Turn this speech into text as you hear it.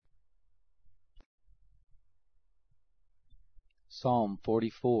Psalm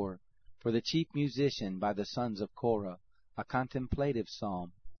 44, for the chief musician by the sons of Korah, a contemplative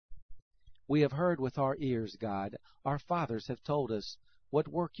psalm. We have heard with our ears, God, our fathers have told us, what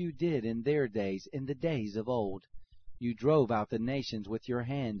work you did in their days, in the days of old. You drove out the nations with your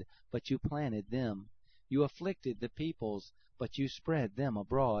hand, but you planted them. You afflicted the peoples, but you spread them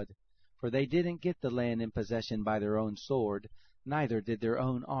abroad. For they didn't get the land in possession by their own sword, neither did their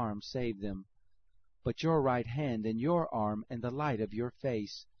own arm save them. But your right hand and your arm and the light of your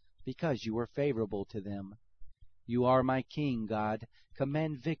face, because you were favorable to them. You are my King, God.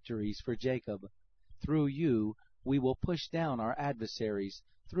 Command victories for Jacob. Through you we will push down our adversaries.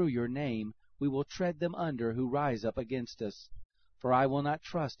 Through your name we will tread them under who rise up against us. For I will not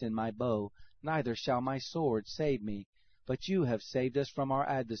trust in my bow, neither shall my sword save me. But you have saved us from our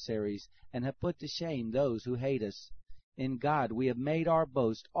adversaries, and have put to shame those who hate us. In God we have made our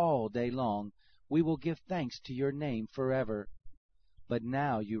boast all day long. We will give thanks to your name forever. But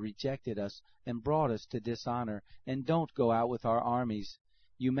now you rejected us and brought us to dishonor, and don't go out with our armies.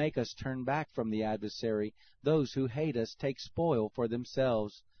 You make us turn back from the adversary. Those who hate us take spoil for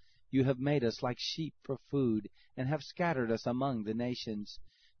themselves. You have made us like sheep for food, and have scattered us among the nations.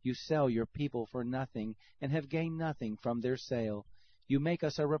 You sell your people for nothing, and have gained nothing from their sale. You make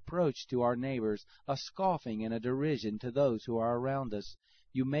us a reproach to our neighbors, a scoffing and a derision to those who are around us.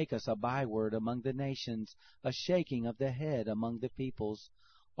 You make us a byword among the nations, a shaking of the head among the peoples.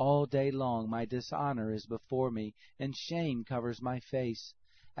 All day long my dishonor is before me, and shame covers my face.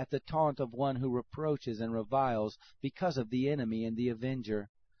 At the taunt of one who reproaches and reviles, because of the enemy and the avenger.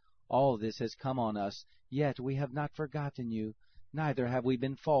 All this has come on us, yet we have not forgotten you, neither have we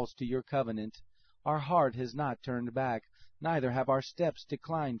been false to your covenant. Our heart has not turned back, neither have our steps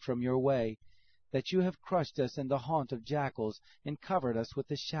declined from your way. That you have crushed us in the haunt of jackals, and covered us with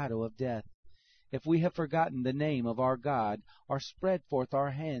the shadow of death. If we have forgotten the name of our God, or spread forth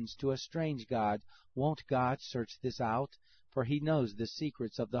our hands to a strange God, won't God search this out? For he knows the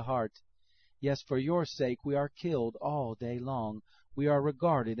secrets of the heart. Yes, for your sake we are killed all day long. We are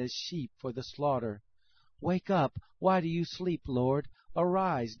regarded as sheep for the slaughter. Wake up! Why do you sleep, Lord?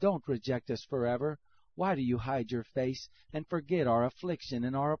 Arise, don't reject us forever. Why do you hide your face, and forget our affliction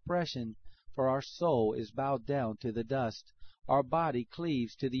and our oppression? For our soul is bowed down to the dust. Our body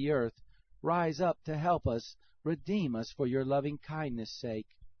cleaves to the earth. Rise up to help us. Redeem us for your loving kindness' sake.